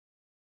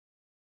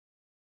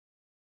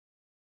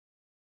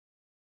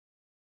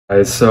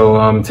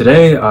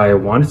Today I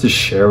wanted to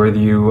share with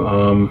you,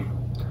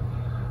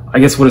 I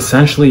guess what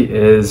essentially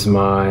is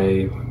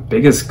my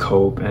biggest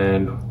cope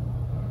and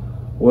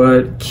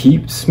what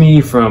keeps me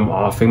from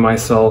offing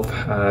myself,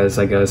 as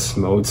I guess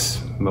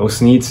most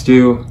NEETs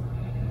do.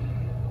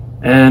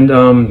 And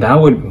that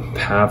would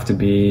have to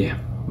be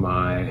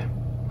my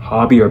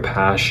hobby or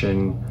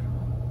passion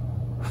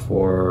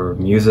for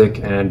music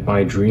and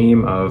my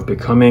dream of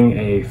becoming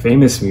a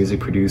famous music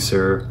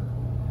producer,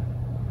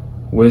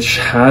 which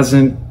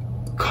hasn't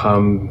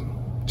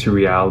come to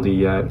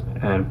reality yet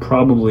and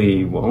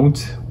probably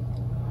won't.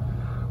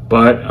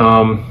 But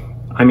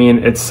I mean,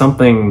 it's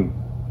something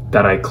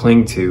that I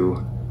cling to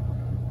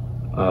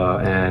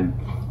and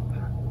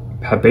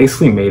have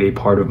basically made a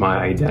part of my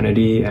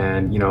identity.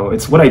 And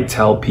it's what I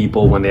tell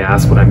people when they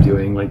ask what I'm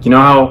doing. Like,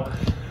 how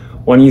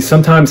when you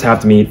sometimes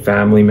have to meet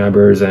family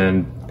members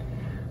and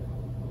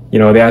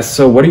they ask,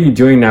 so what are you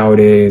doing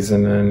nowadays?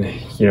 And then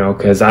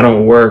because I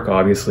don't work,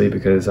 obviously,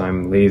 because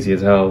I'm lazy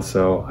as hell,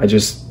 so I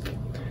just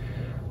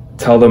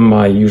tell them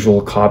my usual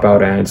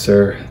cop-out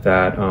answer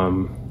that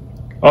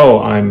oh,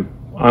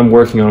 I'm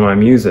working on my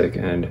music.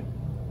 And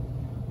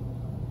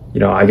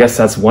I guess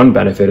that's one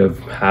benefit of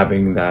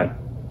having that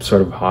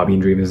sort of hobby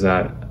and dream, is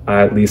that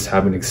I at least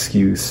have an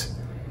excuse,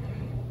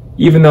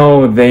 even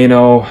though they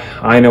know,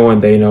 I know, and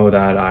they know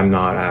that I'm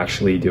not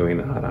actually doing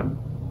that. I'm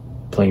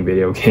playing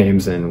video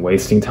games and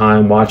wasting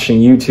time watching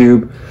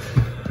YouTube.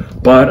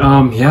 But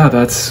yeah,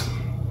 that's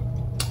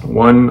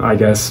one, I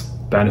guess,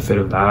 benefit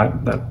of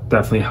that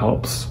definitely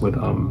helps with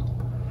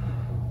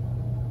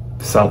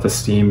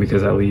self-esteem,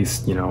 because at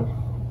least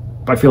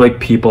I feel like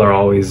people are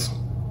always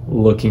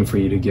looking for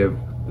you to give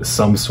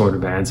some sort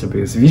of answer,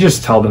 because if you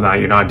just tell them that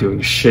you're not doing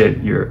shit,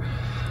 you're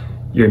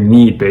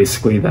NEET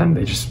basically, then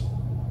they just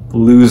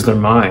lose their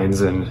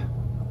minds and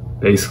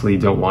basically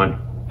don't want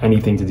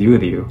anything to do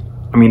with you.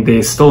 I mean,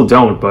 they still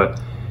don't, but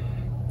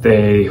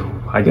they,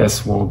 I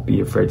guess, won't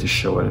be afraid to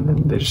show it, and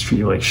then they just treat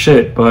you like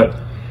shit. But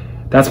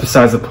that's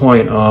besides the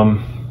point.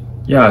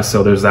 Yeah,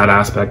 so there's that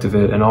aspect of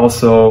it. And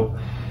also,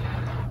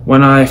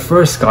 when I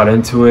first got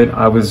into it,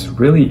 I was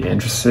really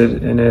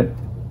interested in it.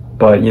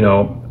 But,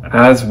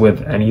 as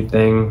with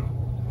anything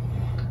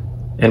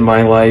in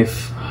my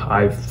life,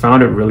 I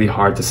found it really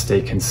hard to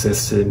stay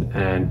consistent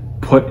and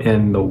put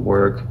in the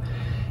work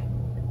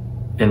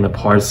in the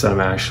parts that I'm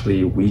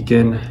actually weak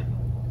in,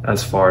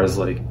 as far as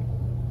like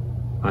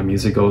my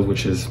music goes,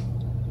 which is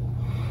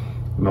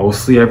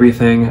mostly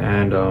everything.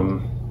 And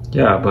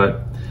yeah,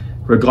 but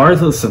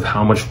regardless of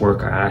how much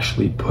work I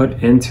actually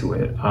put into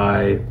it,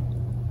 I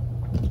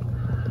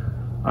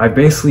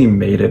basically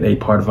made it a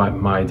part of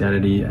my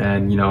identity.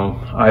 And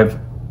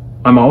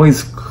I'm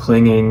always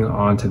clinging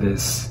onto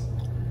this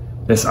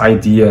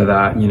idea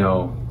that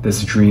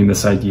this dream,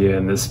 this idea,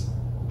 and this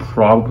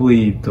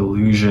probably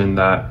delusion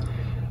that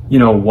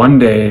one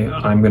day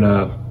I'm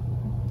gonna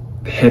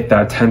hit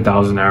that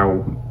 10,000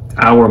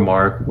 hour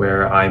mark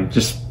where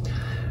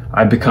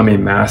I become a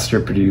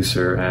master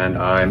producer, and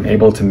I'm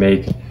able to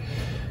make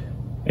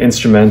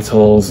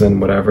instrumentals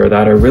and whatever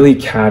that are really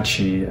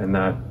catchy and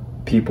that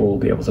people will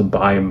be able to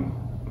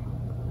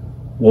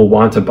will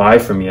want to buy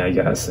from me, I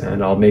guess.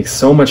 And I'll make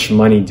so much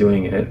money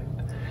doing it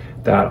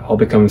that I'll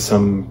become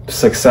some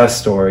success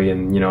story.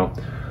 And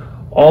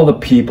all the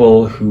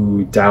people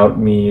who doubt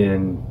me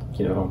and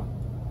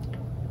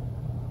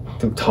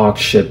to talk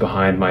shit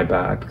behind my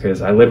back,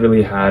 because I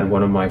literally had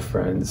one of my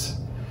friends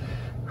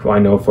who I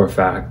know for a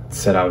fact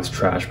said I was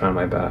trash behind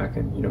my back.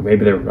 And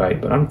maybe they're right,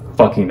 but I don't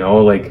fucking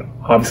know. Like,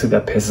 obviously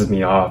that pisses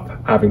me off,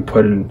 having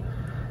put in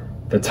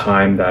the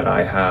time that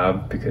I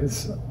have,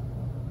 because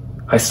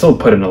I still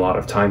put in a lot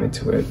of time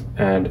into it.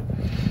 And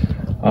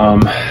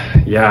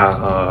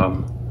yeah,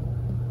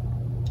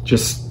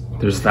 just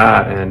there's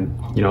that. And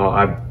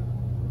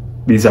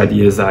these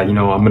ideas that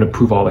I'm gonna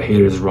prove all the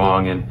haters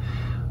wrong, and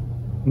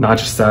not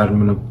just that, I'm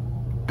gonna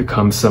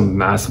become some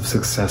massive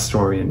success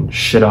story and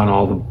shit on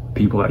all the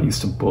people that used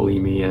to bully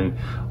me and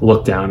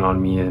look down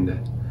on me and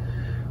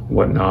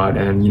whatnot.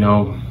 And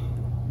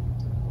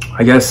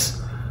I guess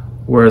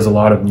whereas a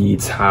lot of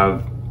NEETs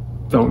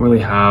don't really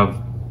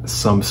have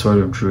some sort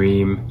of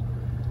dream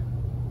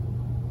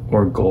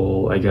or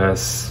goal, I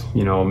guess,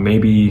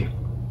 maybe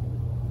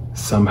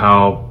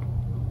somehow,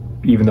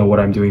 even though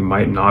what I'm doing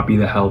might not be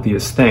the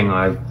healthiest thing,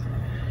 I've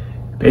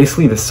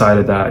basically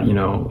decided that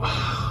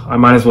I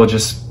might as well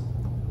just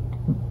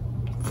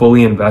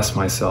fully invest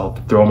myself,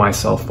 throw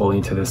myself fully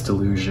into this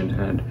delusion,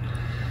 and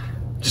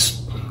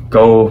just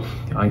go,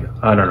 I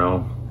don't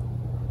know,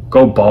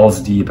 go balls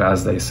deep,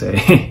 as they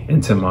say,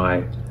 into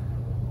my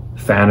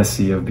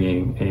fantasy of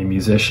being a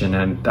musician.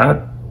 And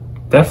that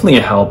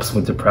definitely helps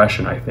with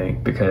depression, I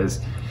think,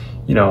 because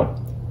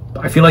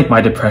I feel like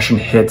my depression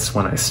hits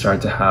when I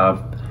start to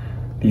have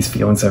these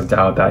feelings of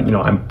doubt that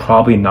I'm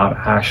probably not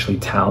actually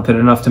talented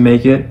enough to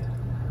make it.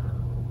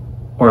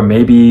 Or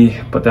maybe,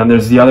 but then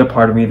there's the other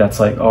part of me that's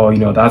like, oh,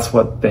 that's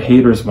what the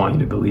haters want you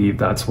to believe.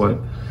 That's what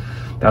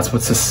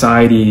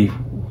society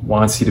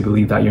wants you to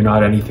believe, that you're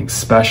not anything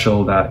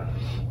special, that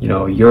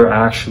you're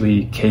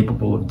actually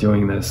capable of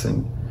doing this.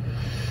 And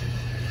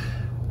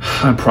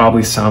I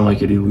probably sound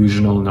like a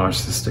delusional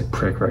narcissistic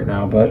prick right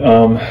now, but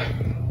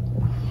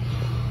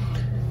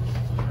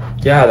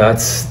yeah,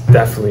 that's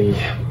definitely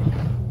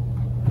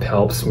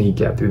helps me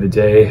get through the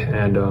day,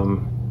 and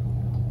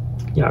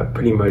yeah,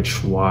 pretty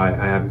much why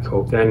I haven't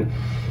coped. And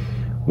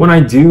when I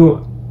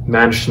do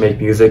manage to make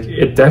music,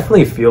 it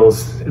definitely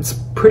feels, it's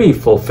pretty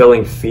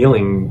fulfilling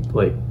feeling,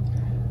 like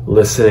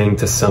listening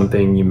to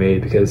something you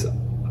made, because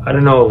I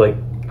don't know like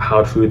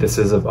how true this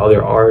is of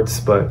other arts,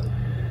 but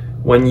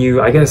when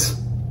you, I guess,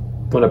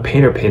 when a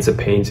painter paints a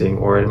painting,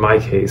 or in my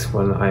case,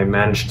 when I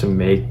manage to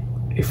make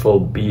a full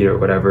beat or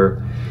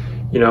whatever,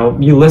 you know,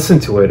 you listen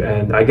to it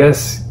and I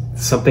guess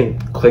something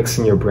clicks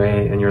in your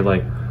brain and you're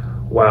like,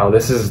 wow,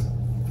 this is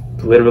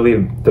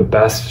literally the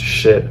best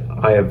shit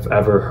I have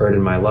ever heard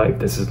in my life.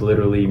 This is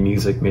literally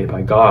music made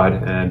by God.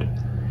 And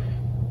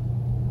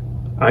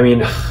I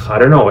mean, I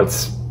don't know,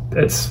 it's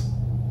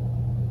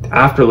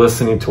after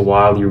listening to a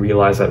while, you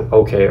realize that,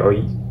 okay, or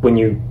when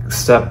you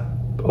step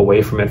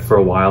away from it for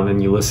a while, then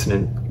you listen,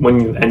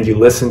 and you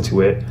listen to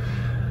it,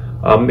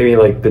 maybe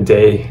like the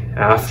day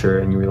after,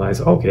 and you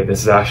realize, okay,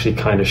 this is actually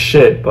kind of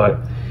shit. But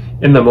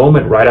in the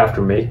moment, right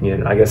after making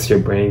it, I guess your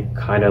brain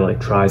kind of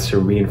like tries to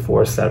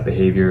reinforce that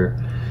behavior,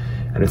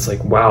 and it's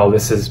like, wow,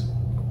 this is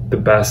the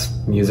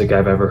best music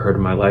I've ever heard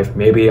in my life.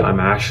 Maybe I'm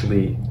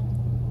actually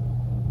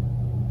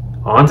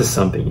onto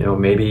something, you know,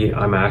 maybe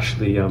I'm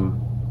actually I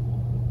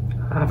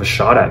have a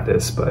shot at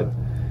this.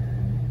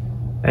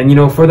 And you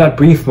know, for that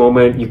brief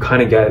moment, you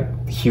kind of get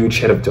a huge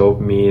hit of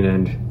dopamine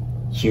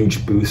and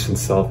huge boost in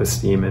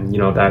self-esteem, and you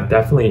know, that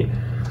definitely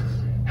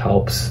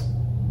helps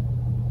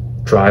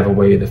drive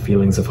away the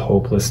feelings of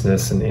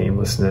hopelessness and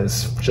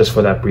aimlessness just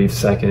for that brief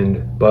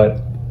second.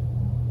 But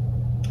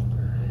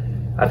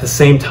at the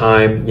same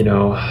time, you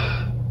know,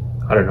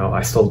 I don't know,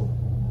 I still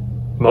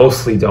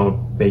mostly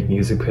don't make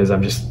music because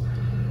I'm just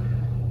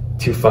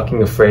too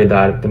fucking afraid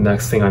that the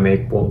next thing I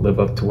make won't live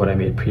up to what I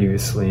made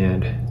previously,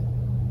 and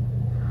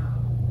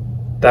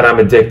that I'm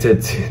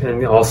addicted to,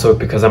 and also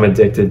because I'm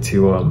addicted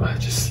to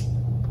just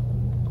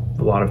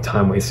a lot of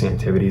time wasting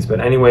activities.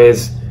 But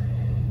anyways,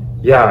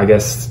 yeah, I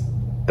guess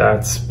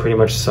that's pretty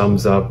much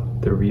sums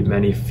up the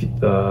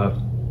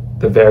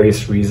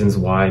various reasons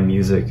why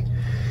music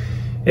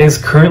is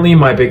currently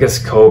my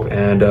biggest cope,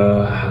 and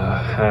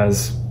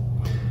has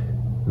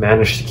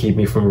managed to keep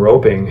me from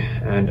roping.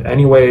 And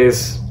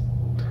anyways,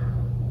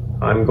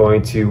 I'm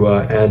going to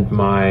end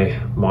my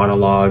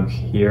monologue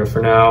here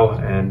for now,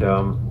 and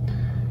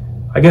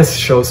I guess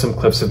show some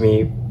clips of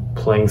me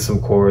playing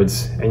some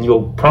chords, and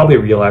you'll probably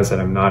realize that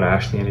I'm not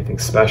actually anything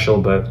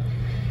special, but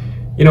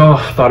you know,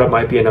 I thought it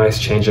might be a nice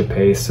change of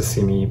pace to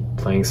see me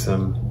playing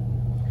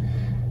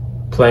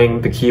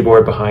the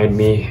keyboard behind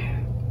me,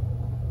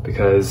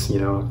 because you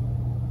know,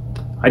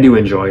 I do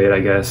enjoy it, I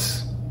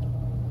guess.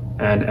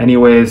 And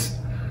anyways,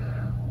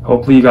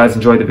 hopefully you guys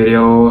enjoyed the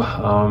video.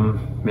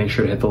 Make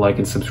sure to hit the like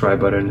and subscribe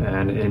button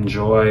and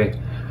enjoy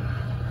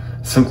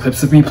some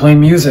clips of me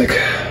playing music.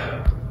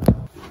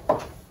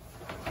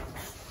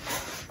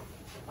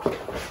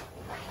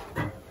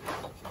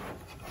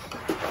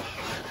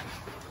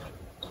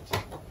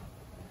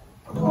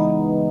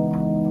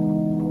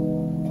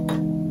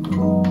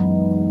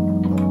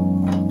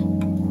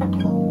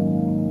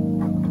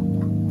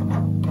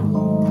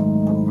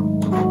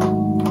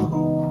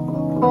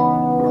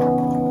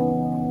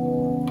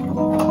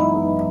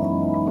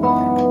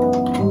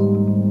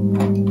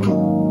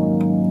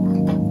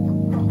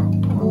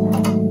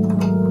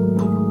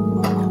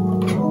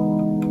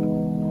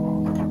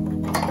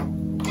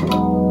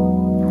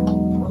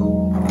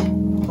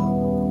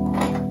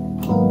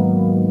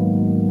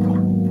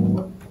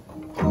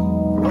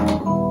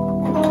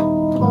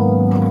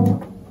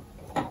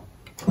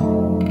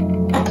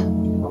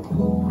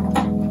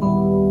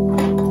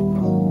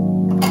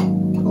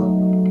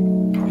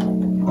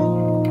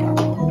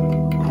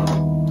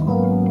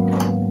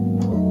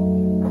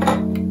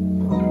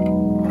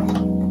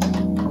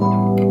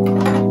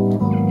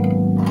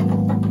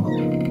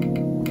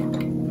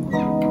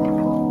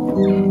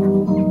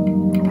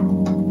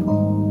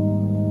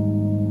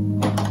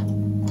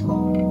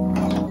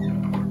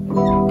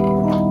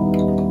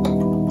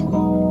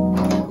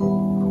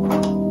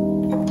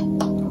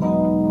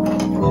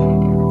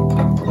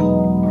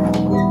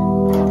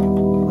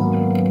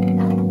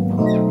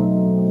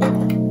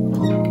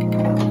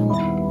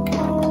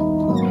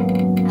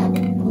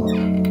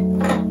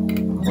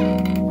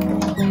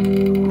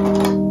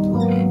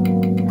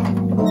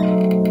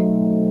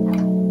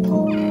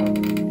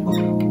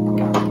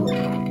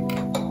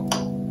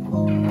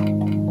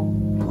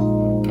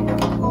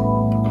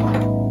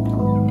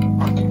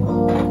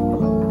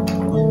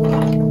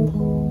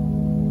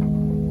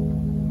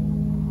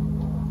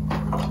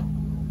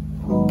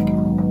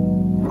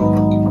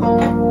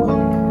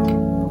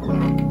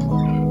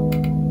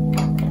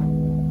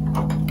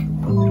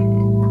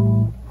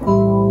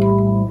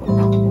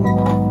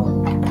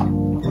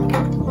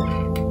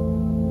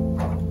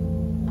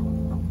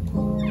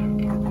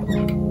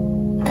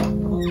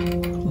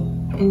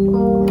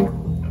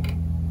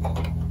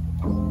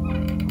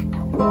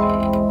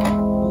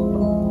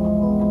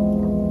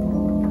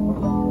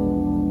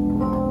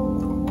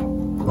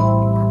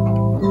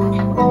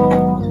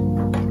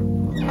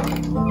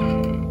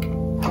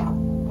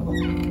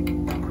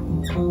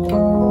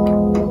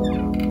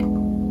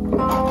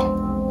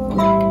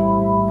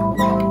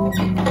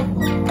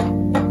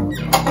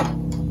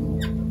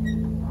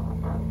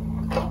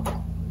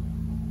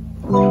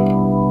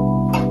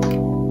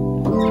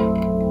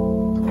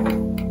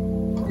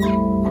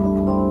 you.